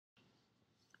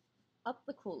Up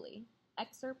the Coulee,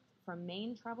 excerpt from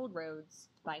Main Traveled Roads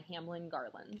by Hamlin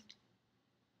Garland.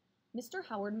 Mr.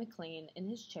 Howard McLean, in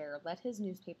his chair, let his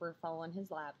newspaper fall on his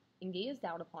lap and gazed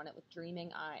out upon it with dreaming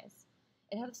eyes.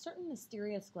 It had a certain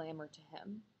mysterious glamour to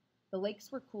him. The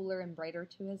lakes were cooler and brighter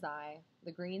to his eye,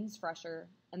 the greens fresher,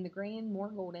 and the grain more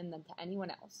golden than to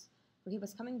anyone else, for he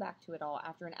was coming back to it all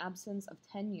after an absence of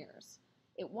 10 years.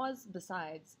 It was,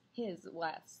 besides, his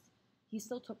West. He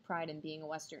still took pride in being a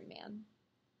Western man.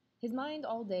 His mind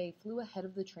all day flew ahead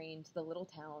of the train to the little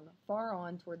town, far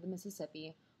on toward the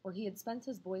Mississippi, where he had spent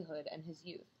his boyhood and his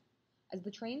youth. As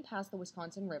the train passed the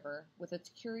Wisconsin River, with its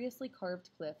curiously carved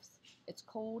cliffs, its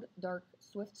cold, dark,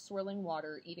 swift-swirling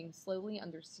water eating slowly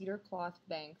under cedar-clothed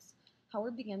banks,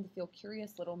 Howard began to feel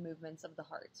curious little movements of the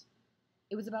heart.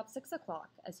 It was about 6 o'clock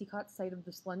as he caught sight of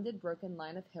the splendid broken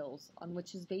line of hills on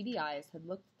which his baby eyes had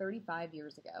looked 35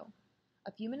 years ago.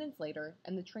 A few minutes later,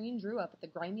 and the train drew up at the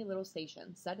grimy little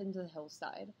station set into the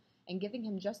hillside, and giving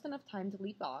him just enough time to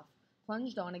leap off,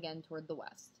 plunged on again toward the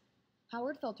west.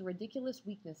 Howard felt a ridiculous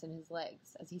weakness in his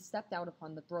legs as he stepped out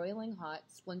upon the broiling hot,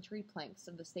 splintery planks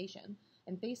of the station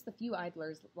and faced the few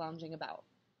idlers lounging about.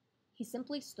 He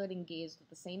simply stood and gazed with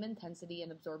the same intensity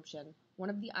and absorption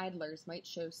one of the idlers might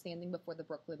show standing before the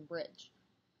Brooklyn Bridge.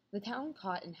 The town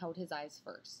caught and held his eyes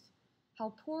first.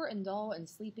 How poor and dull and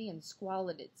sleepy and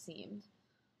squalid it seemed.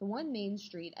 The one main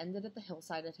street ended at the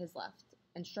hillside at his left,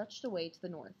 and stretched away to the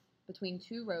north, between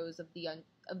two rows of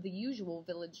the usual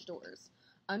village stores,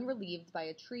 unrelieved by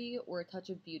a tree or a touch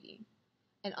of beauty.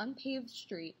 An unpaved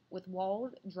street, with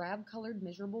walled, drab-colored,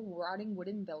 miserable, rotting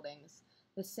wooden buildings,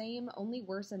 the same, only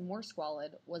worse and more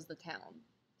squalid, was the town.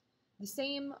 The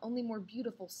same, only more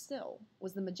beautiful still,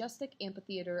 was the majestic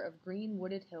amphitheater of green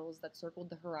wooded hills that circled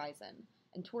the horizon,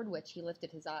 and toward which he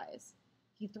lifted his eyes.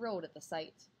 He thrilled at the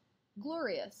sight.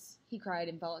 "Glorious!" he cried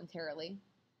involuntarily.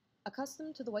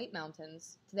 Accustomed to the White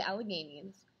Mountains, to the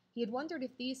Alleghanies, he had wondered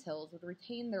if these hills would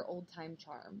retain their old-time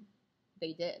charm.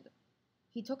 They did.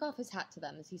 He took off his hat to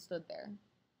them as he stood there.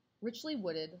 Richly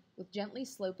wooded, with gently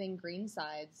sloping green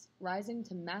sides, rising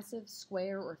to massive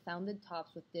square or founded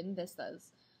tops with dim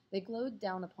vistas, they glowed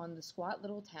down upon the squat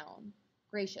little town,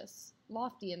 gracious,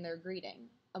 lofty in their greeting,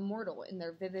 immortal in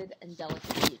their vivid and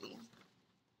delicate beauty.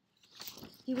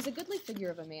 He was a goodly figure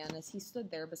of a man as he stood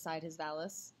there beside his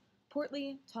valise,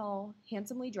 portly, tall,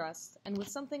 handsomely dressed, and with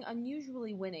something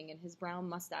unusually winning in his brown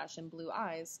mustache and blue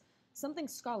eyes, something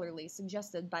scholarly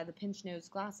suggested by the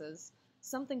pinch-nosed glasses,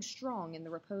 something strong in the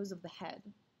repose of the head.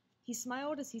 He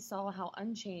smiled as he saw how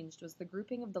unchanged was the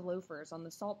grouping of the loafers on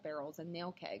the salt barrels and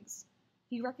nail kegs.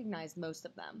 He recognized most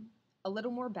of them, a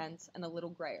little more bent and a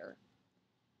little grayer.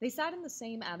 They sat in the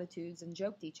same attitudes and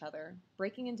joked each other,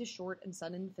 breaking into short and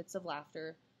sudden fits of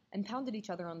laughter, and pounded each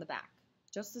other on the back,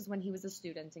 just as when he was a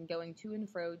student and going to and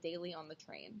fro daily on the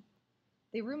train.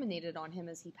 They ruminated on him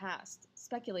as he passed,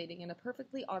 speculating in a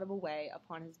perfectly audible way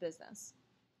upon his business.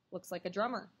 "Looks like a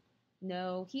drummer."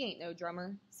 "No, he ain't no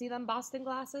drummer. See them Boston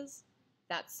glasses?"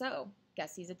 "That's so.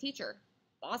 Guess he's a teacher."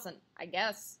 "Boston, I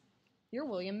guess." "You're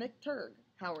William McTurg,"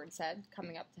 Howard said,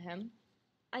 coming up to him.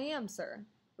 "I am, sir,"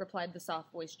 replied the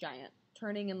soft-voiced giant,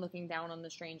 turning and looking down on the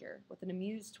stranger, with an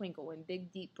amused twinkle in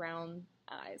big, deep brown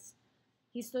eyes.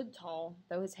 He stood tall,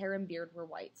 though his hair and beard were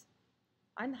white.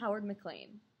 "I'm Howard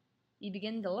McLean." "You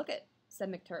begin to look it," said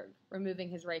McTurg, removing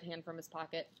his right hand from his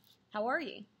pocket. "How are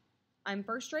ye?" "I'm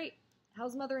first rate.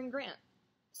 How's Mother and Grant?"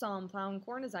 "Saw him plowing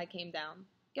corn as I came down.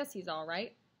 Guess he's all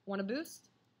right. Want a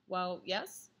boost?" "Well,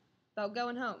 yes. 'Bout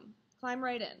going home. Climb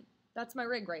right in. That's my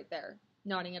rig right there,"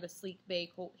 nodding at a sleek bay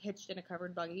colt hitched in a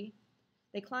covered buggy.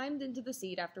 They climbed into the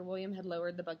seat after William had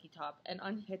lowered the buggy top and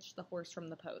unhitched the horse from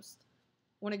the post.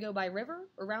 "Want to go by river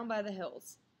or round by the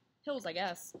hills?" "Hills, I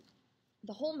guess."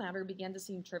 The whole matter began to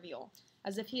seem trivial,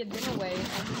 as if he had been away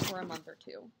only for a month or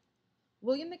two.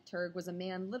 William McTurg was a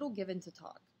man little given to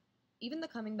talk. Even the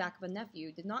coming back of a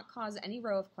nephew did not cause any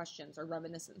row of questions or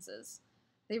reminiscences.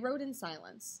 They rode in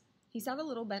silence. He sat a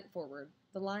little bent forward,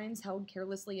 the lines held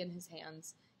carelessly in his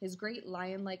hands, his great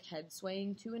lion-like head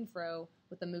swaying to and fro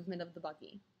with the movement of the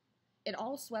buggy. It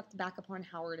all swept back upon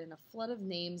Howard in a flood of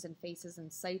names and faces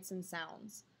and sights and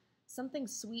sounds. Something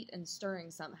sweet and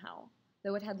stirring somehow,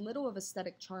 though it had little of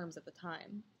aesthetic charms at the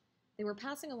time. They were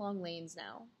passing along lanes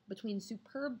now, between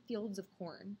superb fields of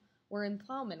corn, wherein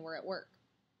ploughmen were at work.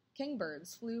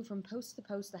 Kingbirds flew from post to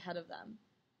post ahead of them.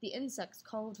 The insects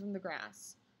called from the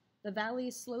grass. The valley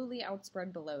slowly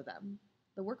outspread below them.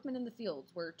 The workmen in the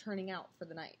fields were turning out for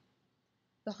the night.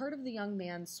 The heart of the young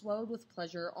man swelled with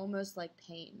pleasure almost like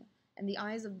pain, and the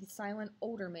eyes of the silent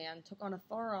older man took on a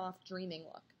far-off, dreaming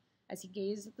look, as he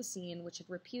gazed at the scene which had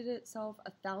repeated itself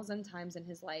 1,000 times in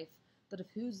his life, but of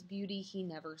whose beauty he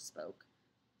never spoke.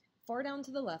 Far down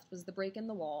to the left was the break in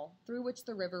the wall, through which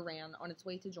the river ran on its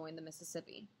way to join the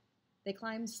Mississippi. They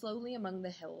climbed slowly among the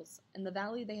hills, and the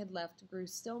valley they had left grew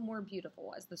still more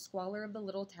beautiful as the squalor of the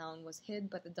little town was hid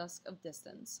by the dusk of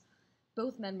distance.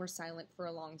 Both men were silent for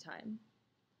a long time.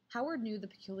 Howard knew the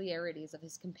peculiarities of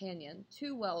his companion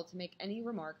too well to make any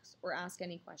remarks or ask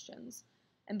any questions,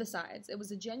 and besides, it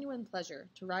was a genuine pleasure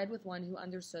to ride with one who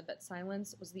understood that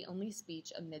silence was the only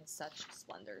speech amid such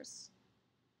splendors.